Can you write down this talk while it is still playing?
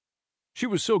She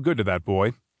was so good to that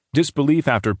boy. Disbelief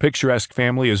after Picturesque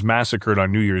family is massacred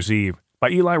on New Year's Eve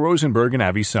by Eli Rosenberg and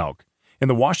Avi Selk. In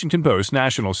the Washington Post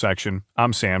National section,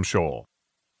 I'm Sam Scholl.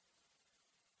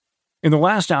 In the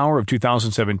last hour of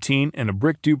 2017, in a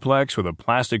brick duplex with a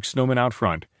plastic snowman out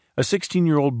front, a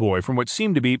 16-year-old boy from what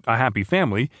seemed to be a happy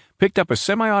family picked up a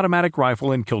semi-automatic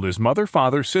rifle and killed his mother,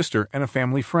 father, sister, and a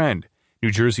family friend, New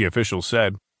Jersey officials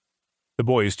said. The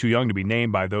boy is too young to be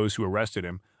named by those who arrested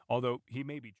him, although he may be